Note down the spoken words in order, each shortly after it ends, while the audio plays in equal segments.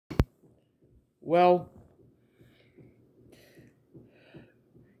Well,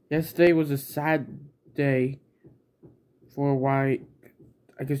 yesterday was a sad day for why,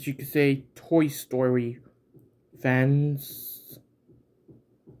 I guess you could say, Toy Story fans.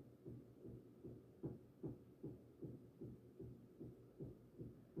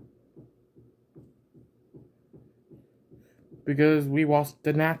 Because we lost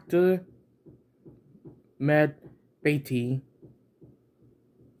an actor, Ned Beatty.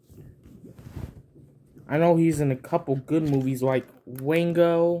 I know he's in a couple good movies like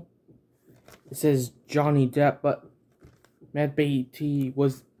Wango. It says Johnny Depp, but Ned Beatty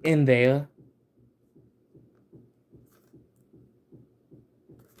was in there.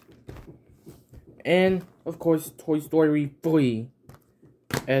 And, of course, Toy Story 3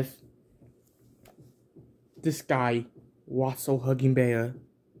 as this guy, Wasso Hugging Bear.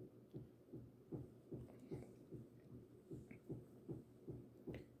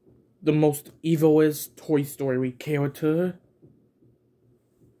 The most evilest Toy Story character.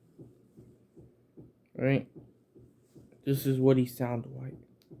 Right? This is what he sounded like.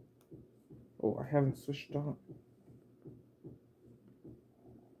 Oh, I haven't switched on.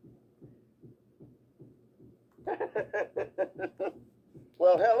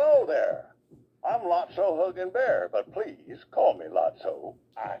 Well, hello there. I'm Lotso Huggin' Bear, but please call me Lotso.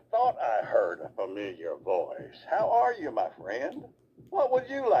 I thought I heard a familiar voice. How are you, my friend? What would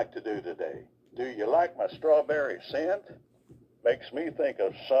you like to do today? Do you like my strawberry scent? Makes me think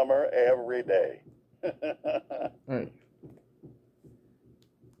of summer every day. Right.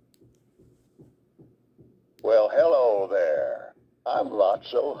 Well, hello there. I'm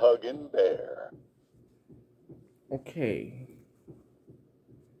Lotso Huggin' Bear. Okay.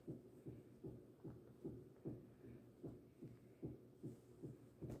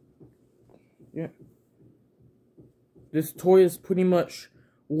 Yeah. This toy is pretty much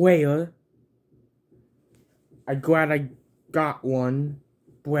rare. I'm glad I got one.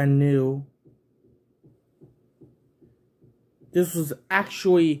 Brand new. This was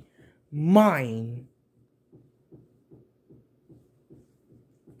actually mine.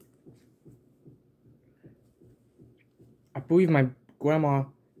 I believe my grandma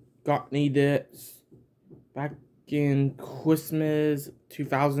got me this back in Christmas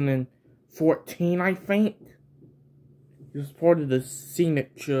 2014, I think. It was part of the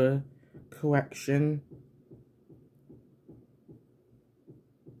signature collection.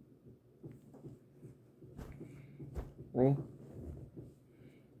 Well,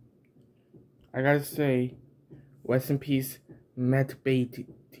 I gotta say, rest in peace, Ned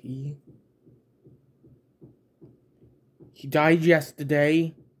Beatty. He died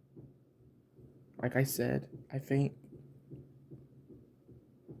yesterday. Like I said, I think.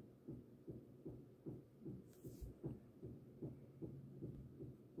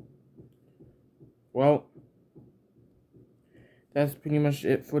 Well, that's pretty much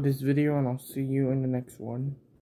it for this video, and I'll see you in the next one.